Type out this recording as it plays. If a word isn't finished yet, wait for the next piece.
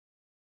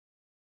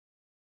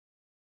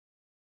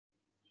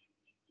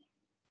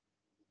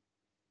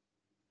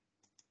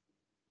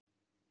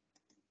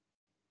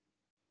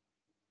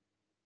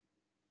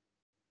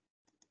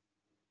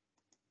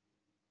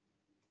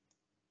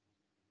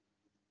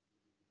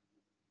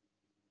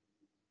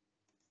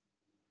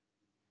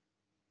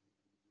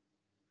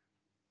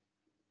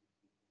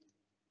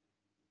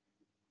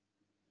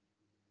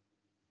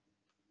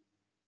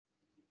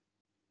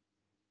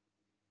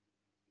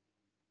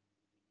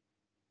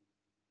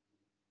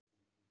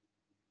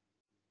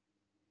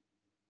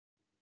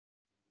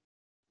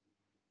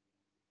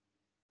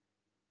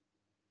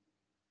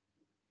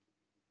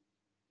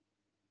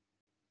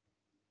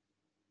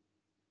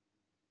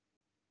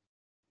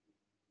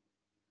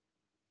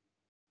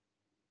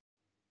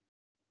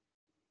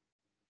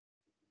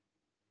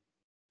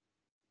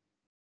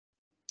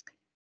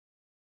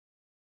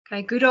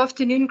Okay, good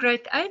afternoon,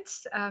 grade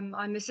 8s. I'm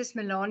Mrs.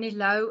 Melanie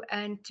Lowe,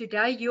 and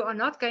today you are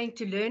not going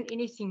to learn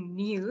anything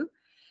new,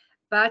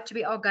 but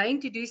we are going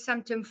to do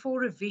some term 4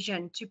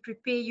 revision to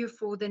prepare you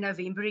for the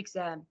November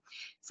exam.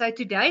 So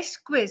today's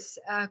quiz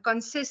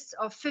consists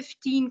of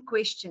 15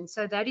 questions.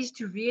 So that is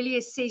to really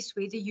assess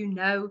whether you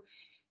know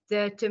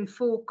the term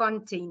 4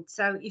 content.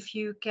 So if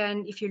you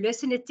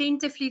listen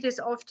attentively this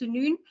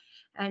afternoon,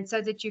 and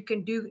so that you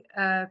can do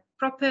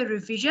proper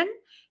revision,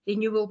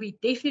 then you will be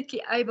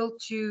definitely able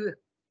to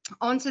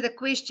answer the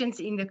questions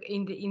in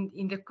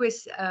the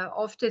quiz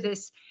after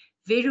this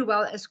very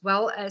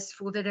well as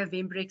for the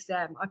November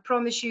exam. I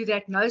promise you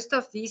that most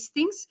of these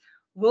things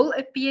will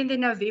appear in the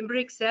November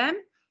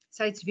exam,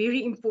 so it's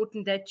very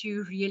important that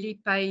you really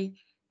pay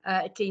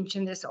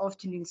attention this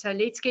afternoon. So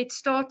let's get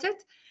started.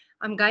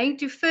 I'm going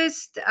to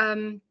first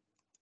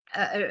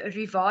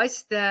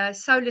revise the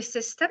solar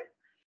system,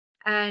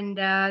 and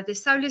the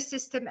solar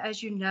system,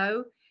 as you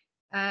know,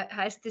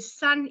 has the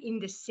sun in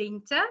the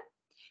center,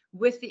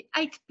 with the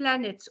 8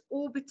 planets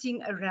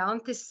orbiting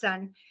around the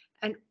sun,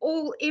 and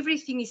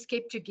everything is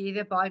kept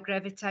together by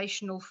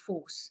gravitational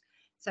force.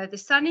 So the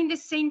sun in the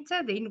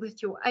center, then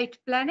with your 8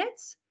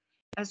 planets,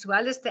 as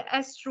well as the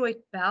asteroid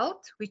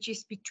belt, which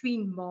is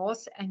between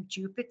Mars and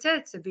Jupiter.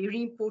 It's a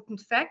very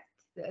important fact.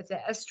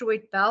 The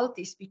asteroid belt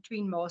is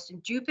between Mars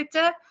and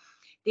Jupiter.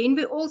 Then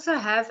we also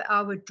have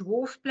our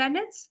dwarf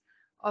planets,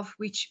 of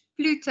which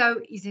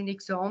Pluto is an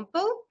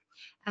example.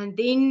 And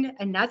then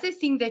another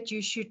thing that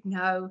you should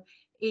know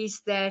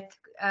is that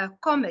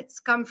comets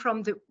come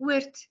from the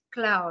Oort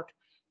cloud,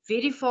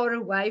 very far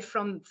away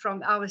from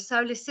our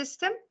solar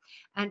system.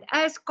 And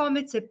as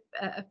comets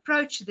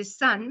approach the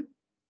sun,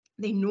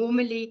 then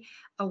normally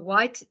a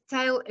white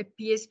tail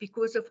appears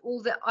because of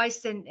all the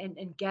ice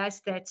and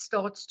gas that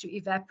starts to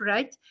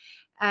evaporate.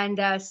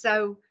 And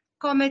so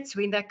comets,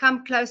 when they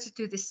come closer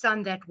to the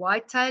sun, that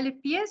white tail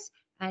appears.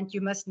 And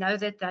you must know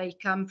that they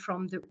come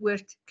from the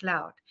Oort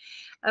cloud.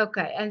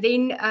 Okay, and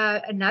then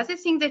another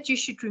thing that you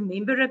should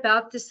remember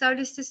about the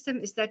solar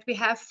system is that we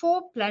have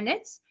 4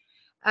 planets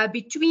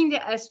between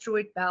the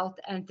asteroid belt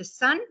and the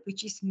sun,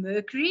 which is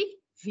Mercury,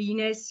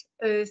 Venus,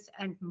 Earth,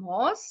 and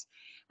Mars.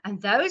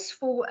 And those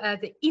 4,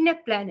 the inner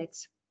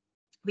planets,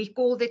 we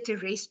call the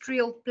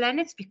terrestrial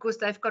planets because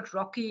they've got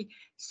rocky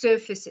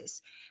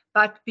surfaces.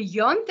 But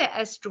beyond the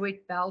asteroid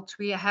belt,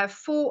 we have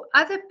 4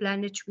 other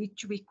planets,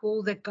 which we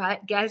call the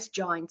gas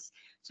giants.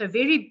 So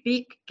very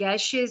big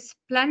gaseous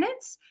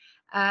planets.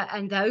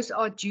 And those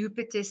are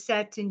Jupiter,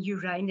 Saturn,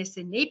 Uranus,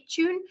 and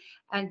Neptune.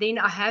 And then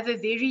I have a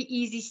very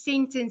easy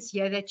sentence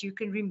here that you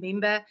can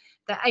remember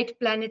the 8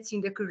 planets in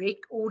the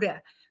correct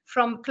order,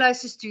 from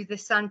closest to the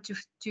sun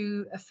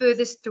to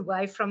furthest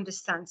away from the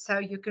sun. So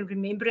you can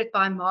remember it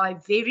by my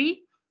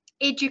very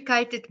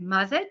educated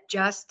mother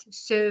just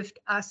served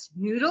us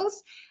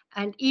noodles,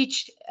 and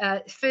each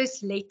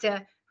first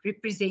letter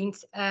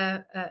represents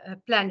a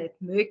planet.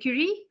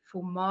 Mercury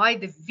for my,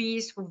 the V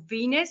is for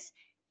Venus,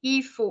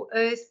 E for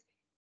Earth,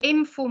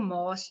 M for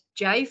Mars,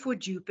 J for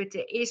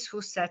Jupiter, S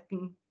for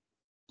Saturn,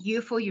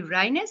 U for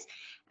Uranus,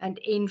 and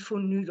N for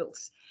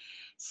noodles.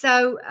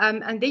 So,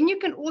 and then you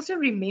can also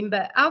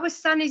remember our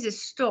sun is a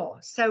star.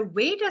 So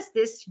where does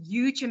this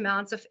huge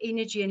amounts of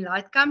energy and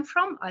light come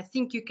from? I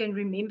think you can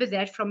remember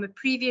that from a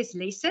previous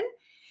lesson.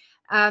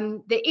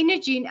 The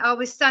energy in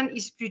our sun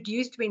is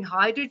produced when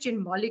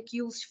hydrogen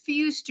molecules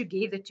fuse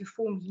together to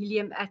form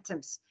helium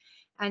atoms.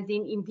 And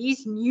then in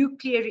these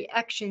nuclear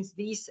reactions,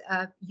 these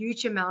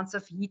huge amounts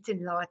of heat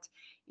and light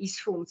is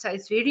formed. So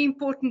it's very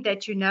important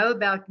that you know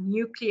about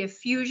nuclear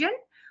fusion,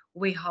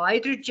 where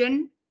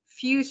hydrogen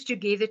fuse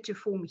together to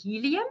form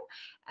helium,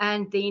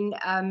 and then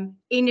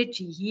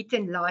energy, heat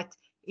and light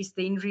is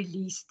then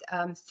released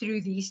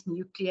through these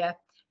nuclear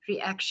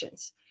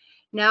reactions.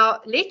 Now,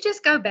 let's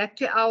just go back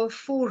to our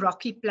 4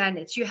 rocky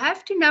planets. You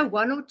have to know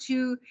 1 or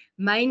 2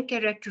 main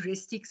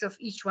characteristics of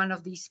each one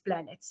of these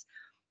planets.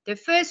 The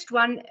first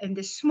one, and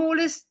the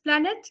smallest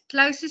planet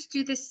closest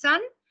to the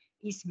sun,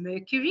 is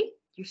Mercury.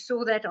 You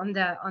saw that on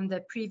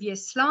the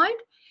previous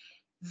slide.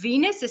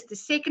 Venus is the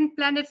second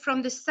planet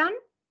from the sun.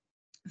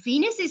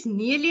 Venus is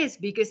nearly as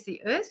big as the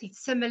Earth.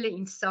 It's similar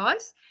in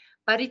size,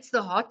 but it's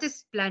the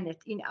hottest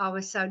planet in our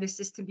solar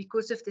system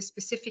because of the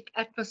specific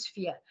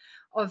atmosphere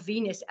of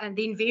Venus. And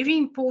then very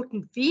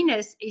important,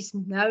 Venus is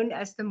known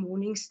as the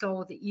morning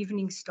star, the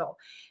evening star.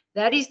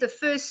 That is the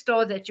first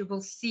star that you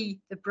will see,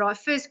 the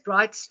first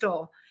bright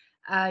star,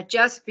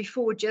 just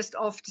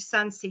after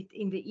sunset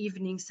in the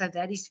evening. So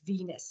that is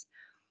Venus.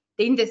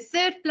 Then the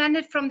third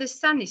planet from the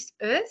sun is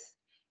Earth.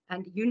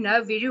 And you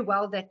know very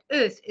well that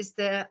Earth is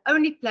the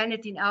only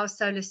planet in our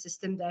solar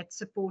system that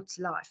supports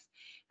life.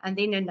 And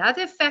then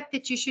another fact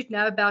that you should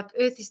know about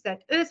Earth is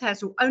that Earth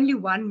has only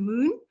 1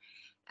 moon.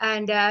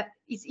 And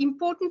it's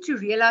important to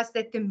realize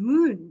that the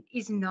moon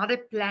is not a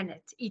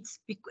planet.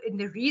 And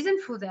the reason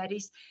for that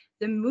is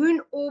the moon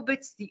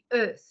orbits the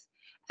Earth.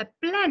 A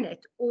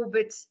planet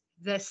orbits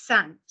the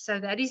sun. So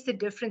that is the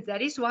difference.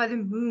 That is why the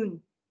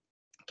moon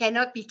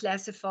cannot be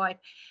classified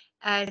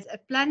as a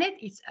planet.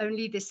 It's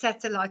only the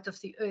satellite of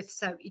the Earth,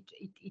 so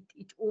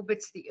it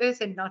orbits the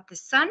Earth and not the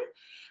sun.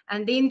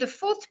 And then the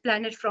fourth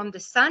planet from the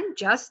sun,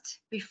 just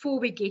before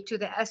we get to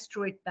the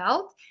asteroid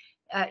belt,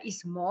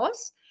 is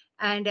Mars.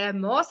 And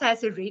Mars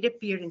has a red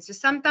appearance. So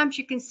sometimes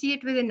you can see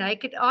it with a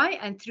naked eye,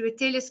 and through a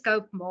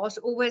telescope, Mars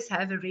always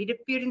have a red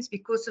appearance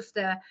because of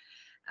the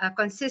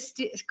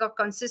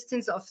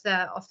consistence of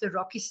the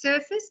rocky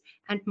surface,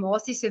 and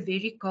Mars is a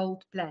very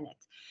cold planet.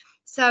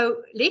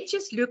 So let's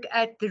just look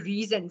at the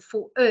reason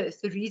for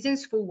Earth, the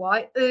reasons for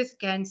why Earth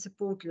can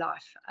support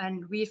life.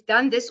 And we've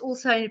done this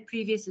also in a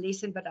previous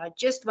lesson, but I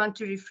just want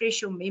to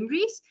refresh your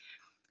memories.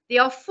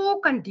 There are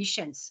 4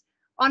 conditions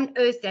on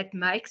Earth that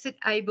makes it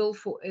able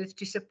for Earth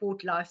to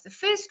support life. The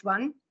first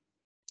one,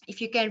 if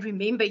you can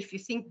remember, if you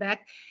think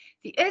back,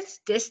 the Earth's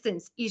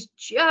distance is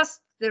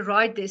just the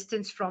right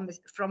distance from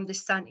the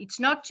sun. It's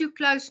not too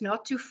close,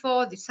 not too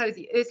far, so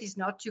the Earth is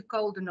not too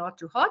cold or not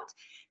too hot.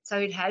 So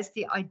it has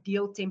the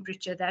ideal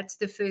temperature. That's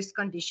the first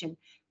condition.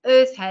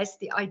 Earth has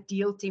the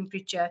ideal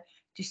temperature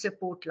to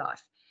support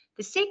life.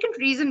 The second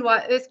reason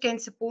why Earth can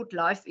support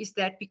life is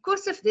that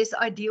because of this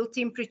ideal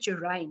temperature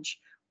range,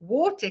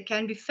 water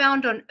can be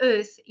found on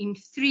Earth in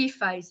 3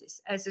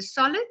 phases: as a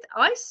solid,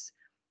 ice,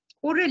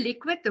 or a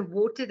liquid, the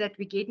water that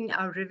we get in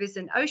our rivers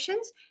and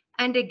oceans,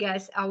 and a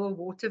gas, our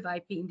water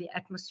vapor in the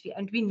atmosphere.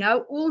 And we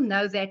all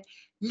know that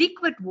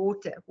liquid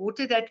water,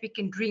 water that we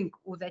can drink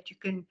or that you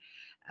can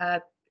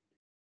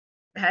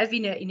have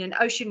in an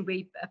ocean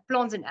where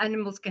plants and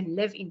animals can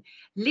live in,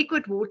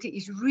 liquid water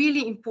is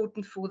really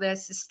important for to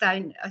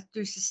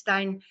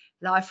sustain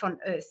life on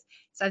Earth.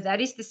 So that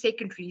is the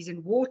second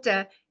reason.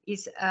 Water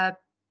is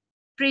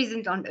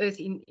present on Earth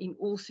in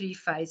all 3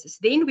 phases.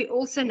 Then we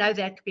also know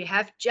that we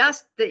have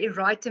just the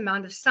right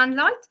amount of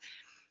sunlight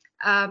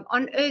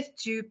on Earth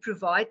to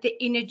provide the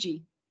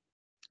energy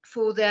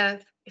for the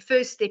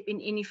first step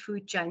in any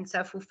food chain,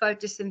 so for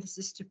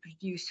photosynthesis to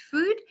produce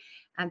food.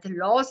 And the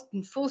last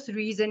and fourth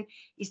reason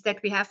is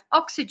that we have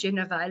oxygen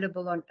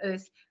available on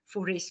Earth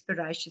for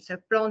respiration. So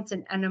plants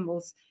and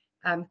animals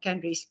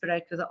can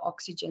respirate with the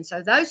oxygen.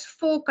 So those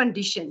 4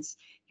 conditions,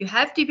 you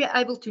have to be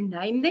able to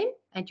name them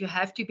and you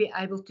have to be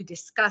able to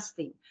discuss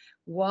them,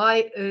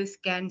 why Earth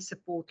can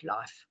support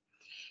life.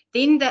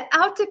 Then the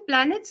outer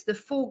planets, the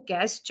 4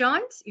 gas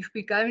giants, if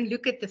we go and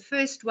look at the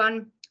first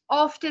one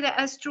after the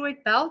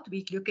asteroid belt,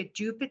 we look at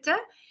Jupiter.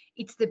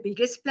 It's the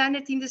biggest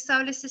planet in the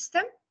solar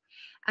system.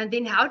 And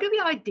then how do we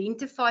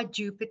identify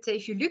Jupiter?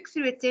 If you look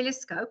through a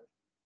telescope,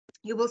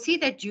 you will see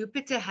that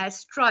Jupiter has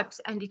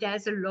stripes and it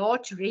has a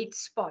large red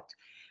spot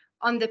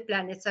on the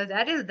planet. So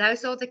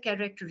those are the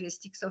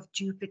characteristics of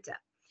Jupiter.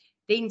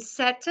 Then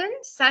Saturn.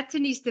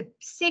 Saturn is the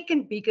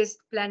second biggest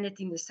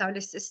planet in the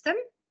solar system.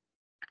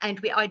 And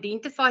we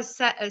identify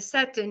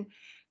Saturn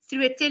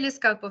through a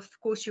telescope. Of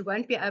course, you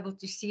won't be able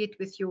to see it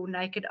with your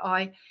naked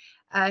eye.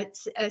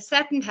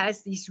 Saturn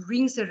has these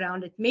rings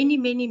around it, many,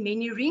 many,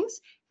 many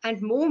rings, and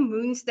more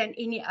moons than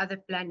any other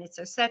planet.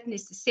 So Saturn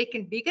is the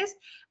second biggest,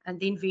 and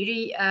then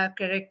very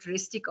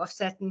characteristic of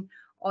Saturn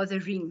are the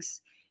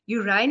rings.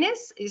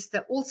 Uranus is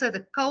also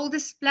the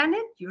coldest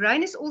planet.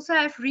 Uranus also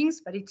have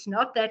rings, but it's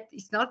not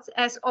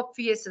as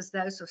obvious as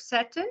those of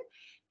Saturn.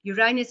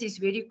 Uranus is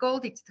very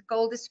cold. It's the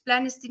coldest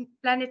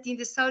planet in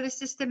the solar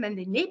system, and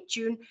the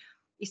Neptune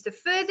is the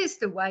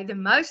furthest away, the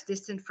most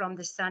distant from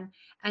the sun,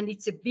 and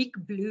it's a big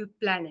blue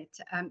planet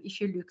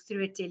if you look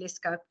through a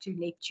telescope to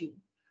Neptune.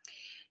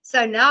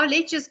 So now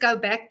let's just go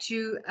back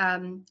to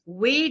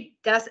where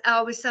does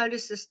our solar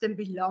system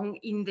belong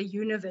in the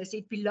universe?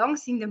 It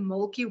belongs in the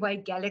Milky Way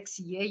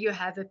galaxy. Here you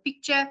have a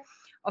picture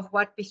of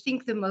what we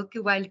think the Milky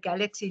Way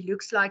galaxy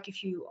looks like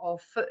if you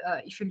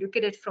look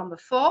at it from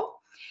afar.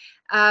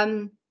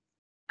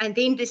 And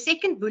then the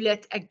second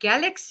bullet, a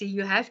galaxy,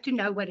 you have to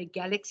know what a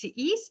galaxy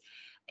is.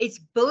 It's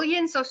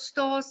billions of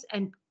stars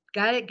and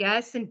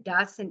gas and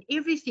dust, and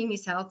everything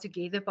is held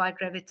together by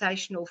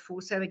gravitational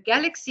force. So a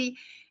galaxy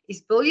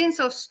is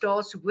billions of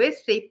stars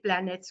with their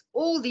planets,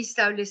 all these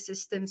solar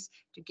systems,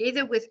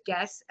 together with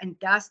gas and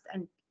dust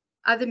and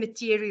other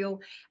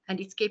material, and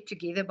it's kept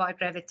together by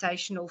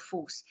gravitational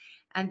force.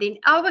 And then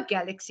our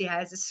galaxy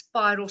has a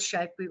spiral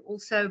shape. We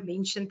also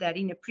mentioned that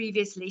in a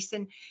previous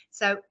lesson.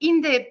 So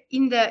in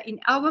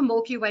our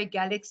Milky Way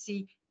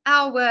galaxy,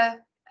 our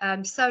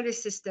solar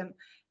system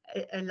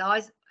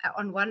lies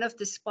on one of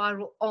the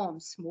spiral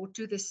arms, more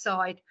to the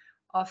side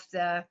of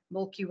the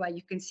Milky Way.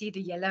 You can see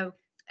the yellow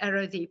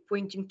arrow there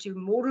pointing to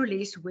more or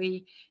less where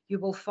you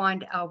will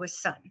find our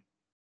sun.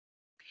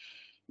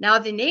 Now,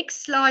 the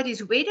next slide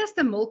is, where does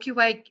the Milky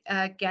Way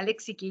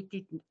galaxy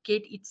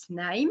get its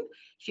name?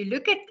 If you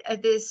look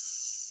at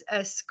this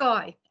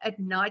sky at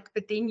night,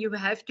 but then you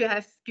have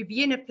to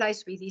be in a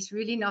place where there's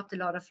really not a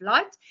lot of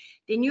light,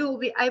 then you will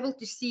be able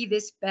to see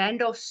this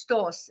band of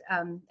stars,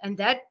 and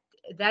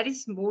that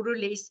is more or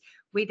less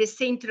where the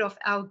center of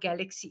our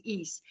galaxy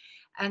is.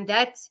 And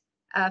that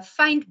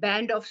faint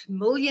band of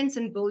millions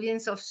and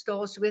billions of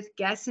stars with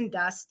gas and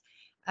dust,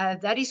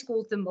 that is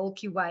called the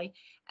Milky Way.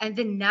 And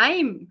the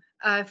name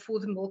for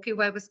the Milky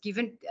Way was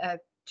given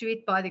to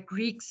it by the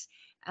Greeks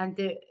And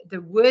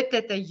the word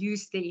that they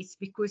use there is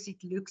because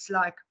it looks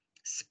like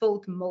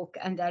spilled milk,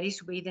 and that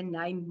is where the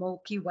name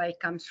Milky Way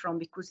comes from,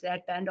 because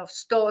that band of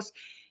stars,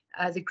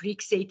 the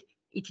Greeks said,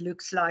 it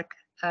looks like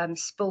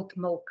spilled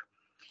milk.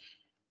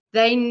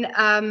 Then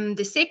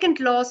the second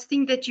last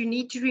thing that you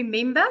need to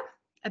remember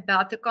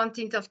about the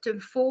content of term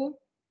 4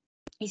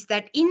 is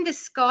that in the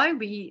sky,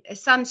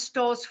 some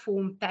stars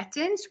form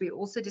patterns. We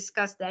also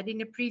discussed that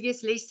in a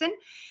previous lesson.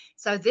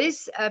 So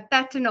this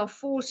pattern of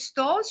 4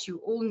 stars,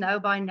 you all know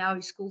by now,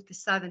 is called the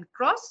Southern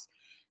Cross.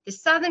 The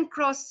Southern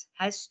Cross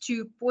has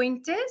 2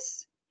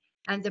 pointers,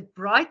 and the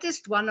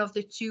brightest one of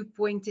the 2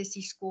 pointers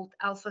is called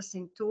Alpha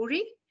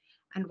Centauri.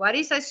 And what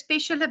is so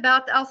special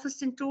about Alpha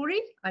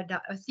Centauri? I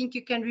think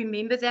you can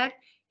remember that.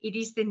 It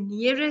is the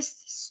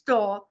nearest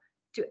star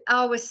to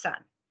our sun.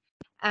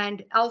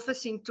 And Alpha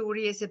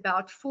Centauri is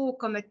about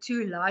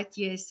 4,2 light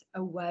years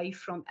away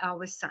from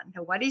our sun.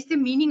 Now, what is the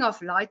meaning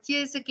of light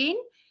years again?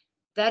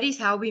 That is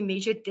how we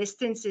measure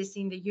distances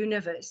in the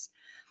universe.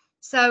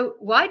 So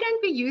why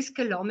don't we use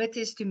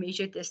kilometers to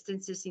measure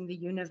distances in the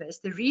universe?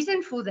 The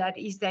reason for that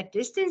is that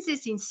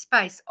distances in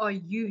space are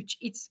huge.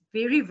 It's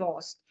very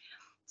vast.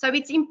 So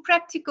it's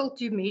impractical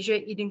to measure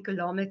it in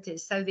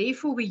kilometers. So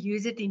therefore we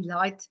use it in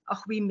light.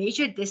 We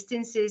measure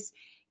distances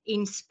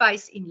in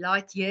space in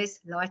light years,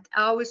 light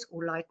hours,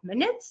 or light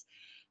minutes.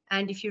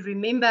 And if you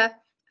remember,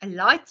 a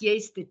light year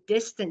is the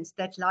distance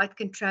that light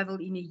can travel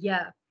in a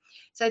year.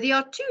 So there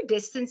are 2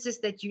 distances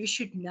that you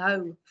should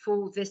know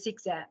for this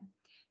exam.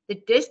 The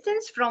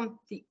distance from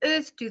the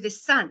Earth to the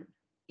sun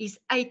is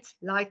 8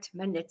 light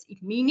minutes,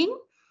 meaning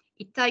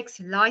it takes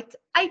light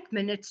 8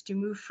 minutes to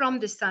move from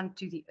the sun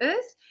to the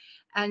Earth.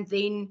 And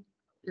then,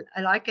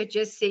 like I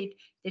just said,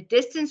 the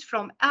distance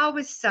from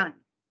our sun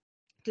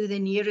to the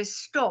nearest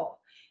star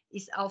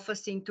is Alpha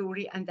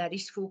Centauri, and that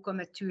is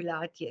 4,2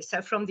 light years.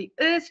 So from the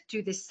Earth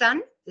to the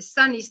sun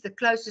is the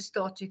closest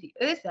star to the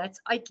Earth,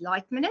 that's 8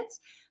 light minutes.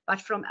 But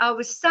from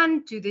our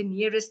sun to the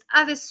nearest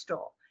other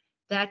star,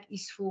 that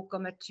is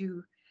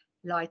 4,2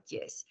 light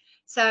years.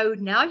 So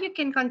now you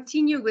can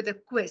continue with the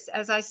quiz.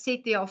 As I said,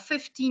 there are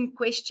 15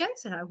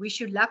 questions, and I wish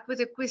you luck with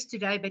the quiz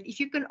today. But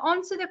if you can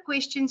answer the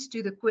questions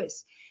to the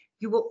quiz,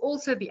 you will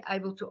also be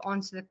able to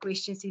answer the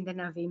questions in the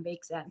November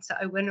exam. So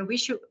I want to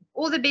wish you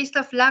all the best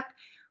of luck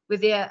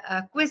with the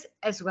quiz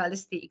as well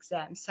as the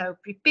exam. So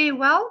prepare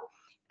well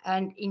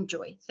and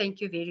enjoy.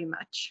 Thank you very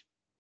much.